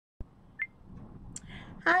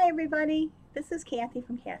Hi, everybody. This is Kathy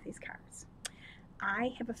from Kathy's Cars.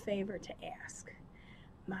 I have a favor to ask.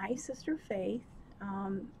 My sister Faith,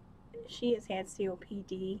 um, she has had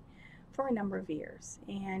COPD for a number of years,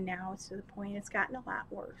 and now it's to the point it's gotten a lot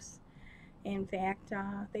worse. In fact,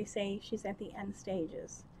 they say she's at the end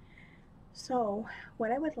stages. So,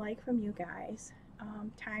 what I would like from you guys,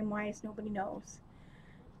 time wise, nobody knows.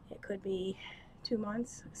 It could be 2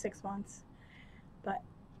 months, 6 months, but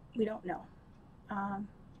we don't know. Um,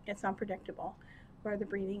 it's unpredictable where the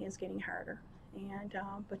breathing is getting harder. And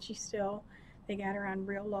but she still, they got her on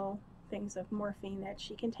real low things of morphine that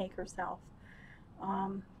she can take herself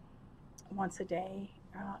um, once a day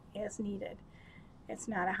as needed. It's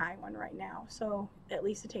not a high one right now, so at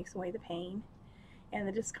least it takes away the pain and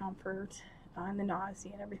the discomfort and the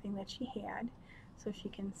nausea and everything that she had, so she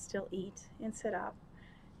can still eat and sit up.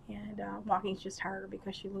 And walking is just harder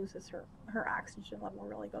because she loses her oxygen level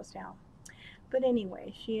really goes down. But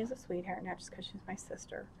anyway, she is a sweetheart, not just because she's my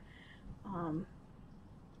sister. Um,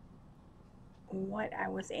 what I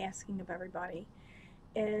was asking of everybody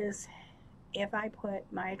is if I put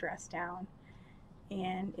my address down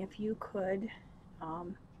and if you could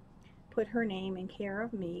um, put her name in care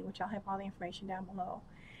of me, which I'll have all the information down below,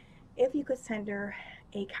 if you could send her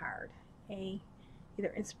a card, a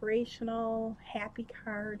either inspirational, happy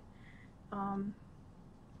card, um,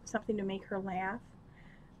 something to make her laugh,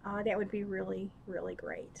 that would be really, really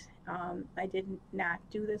great. I did not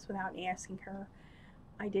do this without asking her.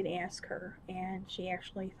 I did ask her, and she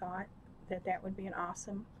actually thought that that would be an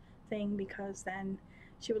awesome thing because then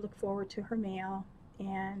she would look forward to her mail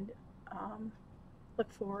and um,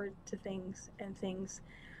 look forward to things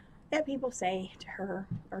that people say to her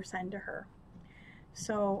or send to her.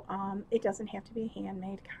 So it doesn't have to be a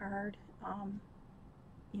handmade card.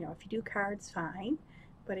 If you do cards, fine,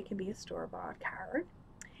 but it can be a store bought card.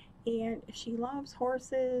 And she loves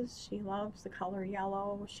horses, she loves the color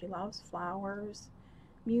yellow, she loves flowers,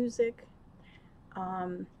 music.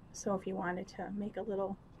 So if you wanted to make a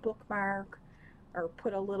little bookmark or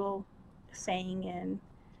put a little saying in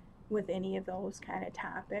with any of those kind of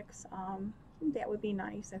topics, that would be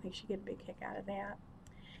nice. I think she'd get a big kick out of that.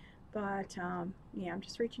 But yeah, I'm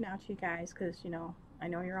just reaching out to you guys because, I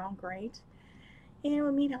know you're all great. And it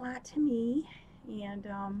would mean a lot to me. And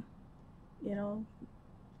it'll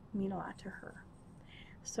mean a lot to her.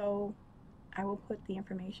 So I will put the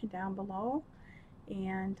information down below.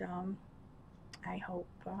 And I hope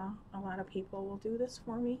a lot of people will do this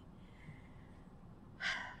for me